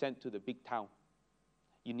need to be sent to the big town.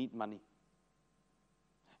 You need money.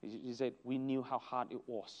 He said, we knew how hard it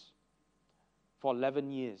was. For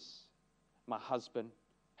 11 years, my husband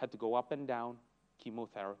had to go up and down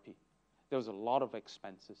chemotherapy. There was a lot of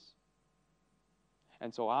expenses.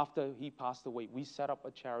 And so after he passed away, we set up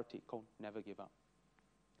a charity called Never Give Up.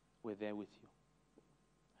 We're there with you.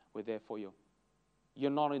 We're there for you.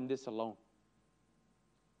 You're not in this alone.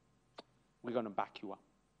 We're going to back you up.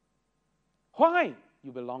 Why?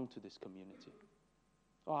 You belong to this community.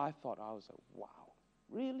 Oh, I was like, wow,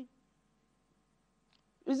 really?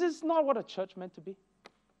 Is this not what a church meant to be?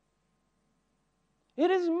 It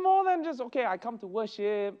is more than just, okay, I come to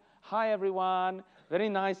worship. Hi, everyone. Very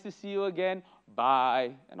nice to see you again.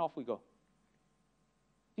 Bye. And off we go.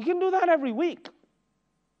 You can do that every week.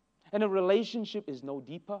 And a relationship is no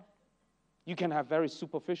deeper. You can have very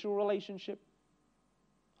superficial relationship,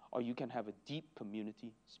 or you can have a deep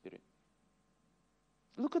community spirit.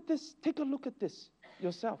 Look at this. Take a look at this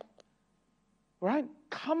yourself. Right?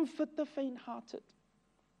 Comfort the faint-hearted.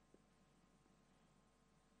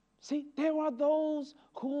 See, there are those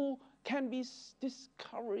who can be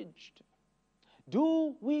discouraged.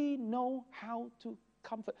 Do we know how to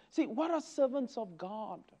comfort? See, what are servants of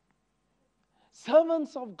God?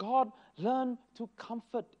 Servants of God learn to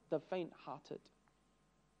comfort the faint-hearted.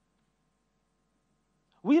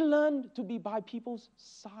 We learn to be by people's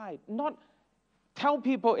side, not tell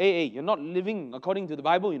people, hey, you're not living according to the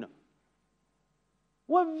Bible,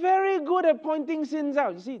 We're very good at pointing sins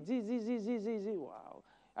out. You see, wow.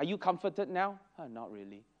 Are you comforted now? Not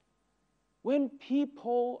really. When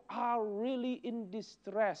people are really in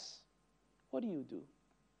distress, what do?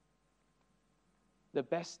 The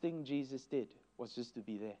best thing Jesus did was just to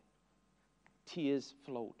be there. Tears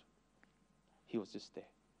flowed. He was just there.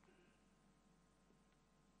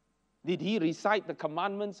 Did he recite the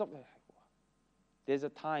commandments of? There's a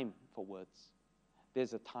time for words.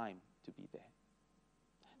 There's a time to be there.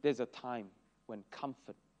 There's a time when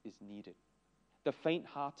comfort is needed. The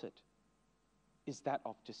faint-hearted is that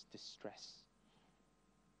of just distress.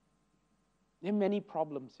 There are many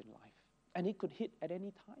problems in life, and it could hit at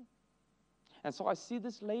any time. And so I see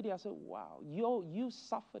this lady, I said, wow, you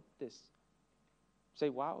suffered this. Say,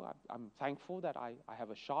 wow, I'm thankful that I have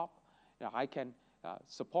a shop. I can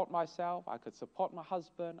support myself. I could support my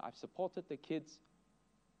husband. I've supported the kids.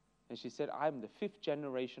 And she said, I'm the 5th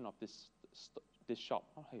generation of this shop.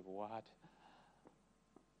 I'm like, what?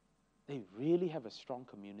 They really have a strong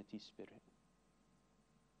community spirit.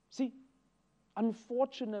 See,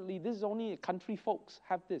 unfortunately, this is only country folks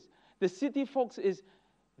have this. The city folks is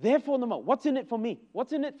there for the moment. What's in it for me?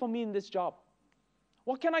 What's in it for me in this job?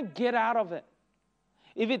 What can I get out of it?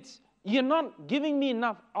 If it's, you're not giving me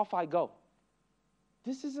enough, off I go.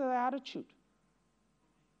 This is the attitude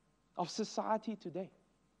of society today.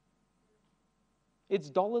 It's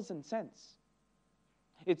dollars and cents.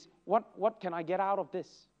 It's what can I get out of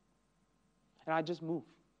this? And I just move.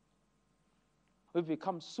 We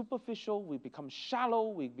become superficial, we become shallow,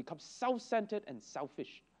 we become self-centered and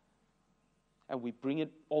selfish. And we bring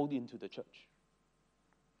it all into the church.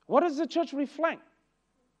 What does the church reflect?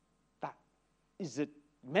 That. Is it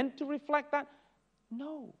meant to reflect that?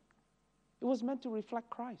 No. It was meant to reflect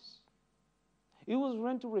Christ. It was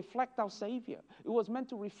meant to reflect our Savior. It was meant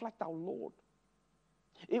to reflect our Lord.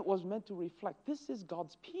 It was meant to reflect, this is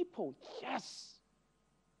God's people. Yes.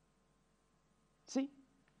 See?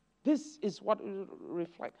 This is what it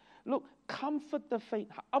reflects. Look, comfort the faint,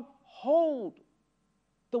 uphold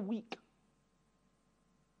the weak.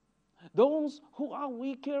 Those who are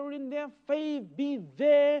weaker in their faith, be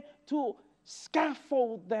there to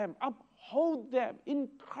scaffold them, uphold them,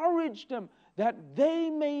 encourage them, that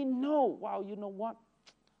they may know, wow, you know what?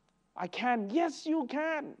 I can. Yes, you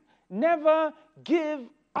can. Never give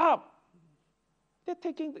up.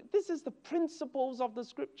 This is the principles of the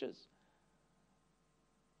scriptures.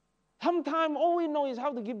 Sometimes all we know is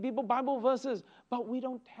how to give people Bible verses, but we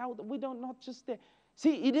don't tell them. We don't not just there.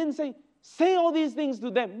 See, he didn't say all these things to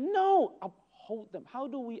them. No, uphold them. How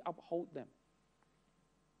do we uphold them?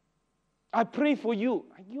 I pray for you.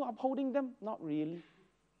 Are you upholding them? Not really.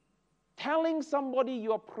 Telling somebody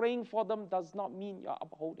you are praying for them does not mean you're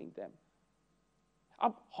upholding them.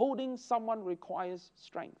 Upholding someone requires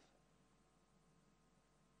strength.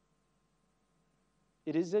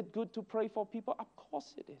 Is it good to pray for people? Of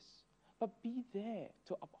course it is. But be there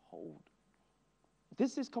to uphold.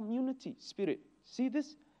 This is community spirit. See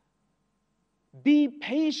this? Be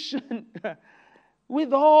patient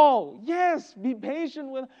with all. Yes, be patient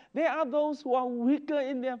with. There are those who are weaker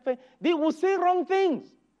in their faith. They will say wrong things.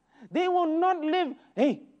 They will not live.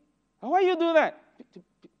 Hey, why you do that?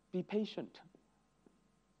 Be patient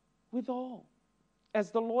with all.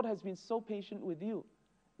 As the Lord has been so patient with you,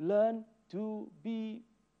 learn to be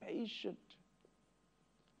patient.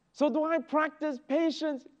 So do I practice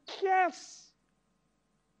patience? Yes.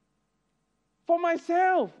 for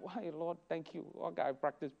myself. Why, Lord, thank you. Okay, I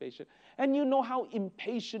practice patience. And you know how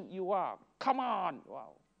impatient you are. Come on.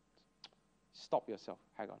 Wow. Stop yourself.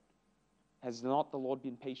 Hang on. Has not the Lord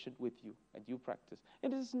been patient with you and you practice?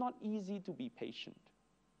 It is not easy to be patient.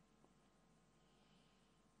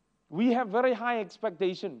 We have very high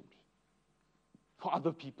expectations for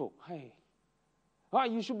other people. Hey,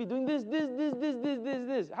 you should be doing this.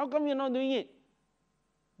 How come you're not doing it?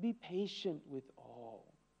 Be patient with all.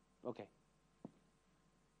 Okay.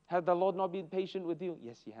 Has the Lord not been patient with you?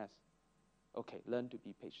 Yes, He has. Okay, learn to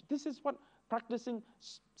be patient. This is what practicing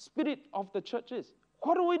spirit of the church is.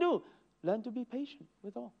 What do? Learn to be patient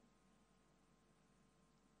with all.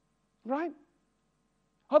 Right?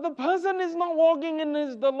 Or the person is not walking in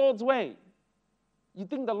the Lord's way. You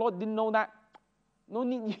think the Lord didn't know that? No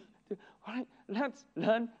need. All right, let's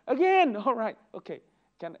learn again. All right, okay.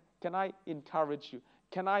 Can I encourage you?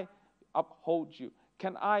 Can I uphold you?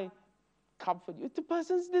 Can I comfort you? If the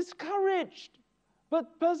person's discouraged,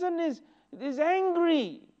 but person is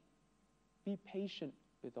angry, be patient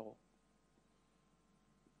with all.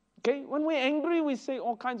 Okay, when we're angry, we say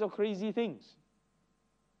all kinds of crazy things.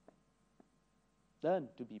 Learn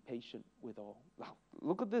to be patient with all. Wow,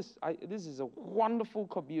 look at this. This is a wonderful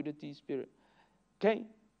community spirit. Okay,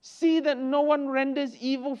 see that no one renders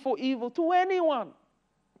evil for evil to anyone.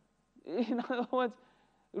 In other words,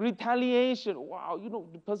 retaliation. Wow,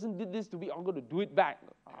 the person did this to me, I'm going to do it back.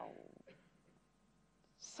 Wow.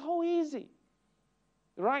 So easy.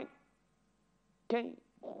 Right? Okay.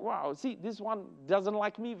 Wow, see, this one doesn't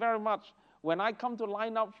like me very much. When I come to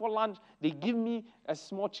line up for lunch, they give me a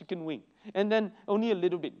small chicken wing. And then only a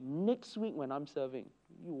little bit. Next week when I'm serving,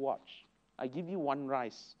 you watch. I give you one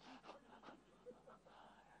rice.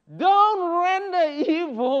 Don't render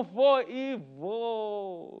evil for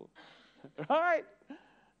evil. Right?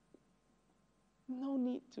 No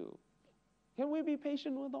need to. Can we be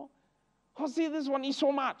patient with all? Oh, see, this one is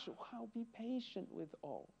so much. Wow, be patient with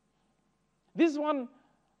all. This one,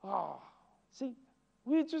 see,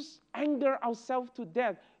 we just anger ourselves to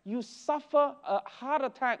death. You suffer a heart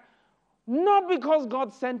attack, not because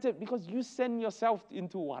God sent it, because you send yourself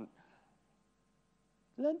into one.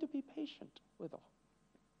 Learn to be patient with all.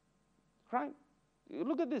 Right?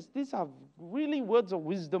 Look at this. These are really words of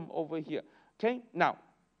wisdom over here. Okay? Now,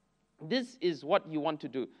 this is what you want to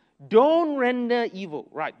do. Don't render evil.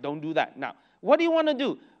 Right, don't do that. Now, what do you want to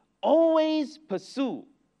do? Always pursue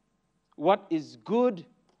what is good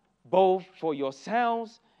both for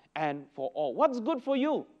yourselves and for all. What's good for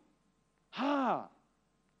you?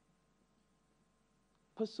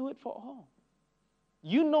 Pursue it for all.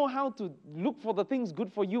 You know how to look for the things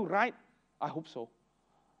good for you, right? I hope so.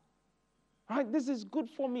 Right? This is good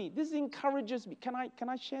for me. This encourages me. Can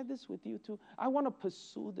I share this with you too? I want to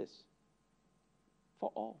pursue this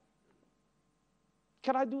for all.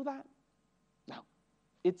 Can I do that? Now,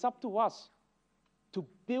 it's up to us to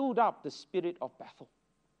build up the spirit of Bethel.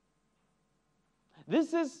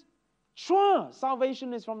 This is sure,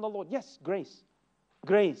 salvation is from the Lord. Yes, grace.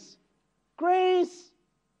 Grace. Grace.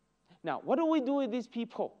 Now, what do we do with these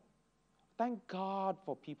people? Thank God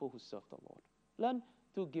for people who serve the Lord. Learn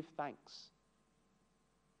to give thanks.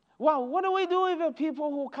 Wow, what do we do with the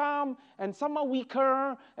people who come and some are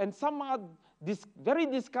weaker and some are very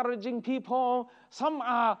discouraging people. Some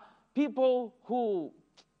are people who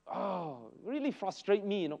really frustrate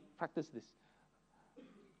me. Practice this.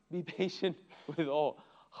 Be patient with all.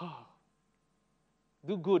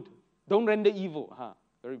 Do good. Don't render evil.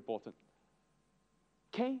 Very important.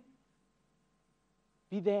 Okay?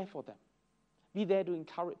 Be there for them. Be there to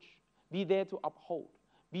encourage. Be there to uphold.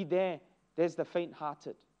 Be there. There's the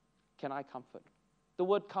faint-hearted. Can I comfort? The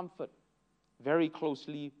word comfort, very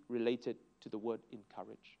closely related to the word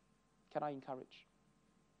encourage. Can I encourage?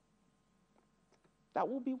 That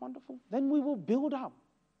will be wonderful. Then we will build up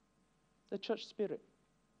the church spirit,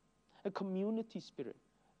 a community spirit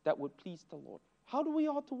that would please the Lord. How do we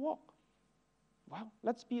ought to walk? Well,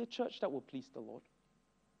 let's be a church that will please the Lord.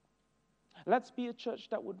 Let's be a church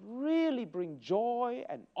that would really bring joy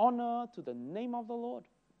and honor to the name of the Lord.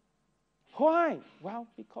 Why? Well,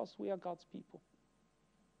 because we are God's people.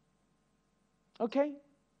 Okay?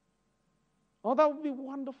 Oh, that would be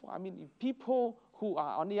wonderful. I mean, if people who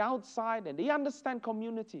are on the outside and they understand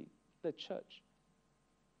community, the church,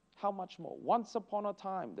 how much more? Once upon a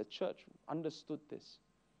time, the church understood this.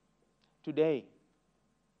 Today,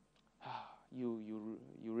 you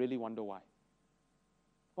really wonder why.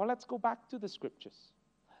 Well, let's go back to the scriptures.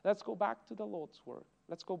 Let's go back to the Lord's word.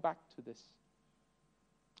 Let's go back to this.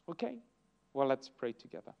 Okay? Well, let's pray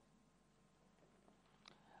together.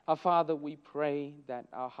 Our Father, we pray that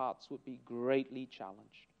our hearts would be greatly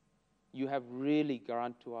challenged. You have really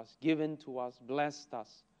granted to us, given to us, blessed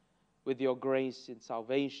us with your grace in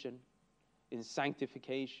salvation, in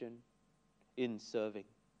sanctification, in serving.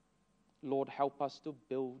 Lord, help us to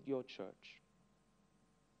build your church,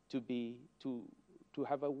 to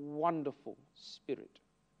have a wonderful spirit,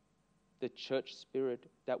 the church spirit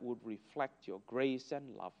that would reflect your grace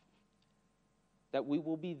and love, that we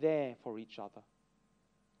will be there for each other.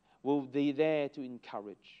 We'll be there to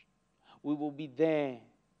encourage. We will be there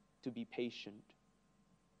to be patient.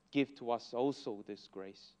 Give to us also this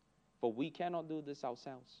grace, for we cannot do this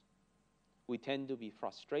ourselves. We tend to be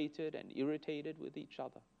frustrated and irritated with each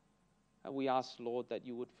other. And we ask, Lord, that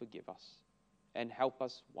you would forgive us and help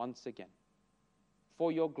us once again,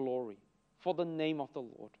 for your glory, for the name of the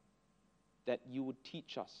Lord, that you would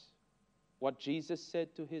teach us what Jesus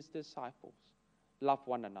said to his disciples: love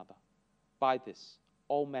one another. By this,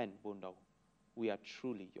 all men will know we are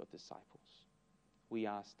truly your disciples. We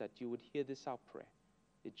ask that you would hear this, our prayer.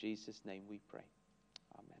 In Jesus' name we pray.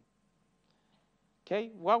 Amen.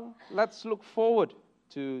 Okay, well, let's look forward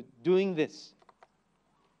to doing this.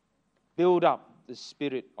 Build up the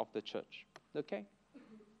spirit of the church. Okay?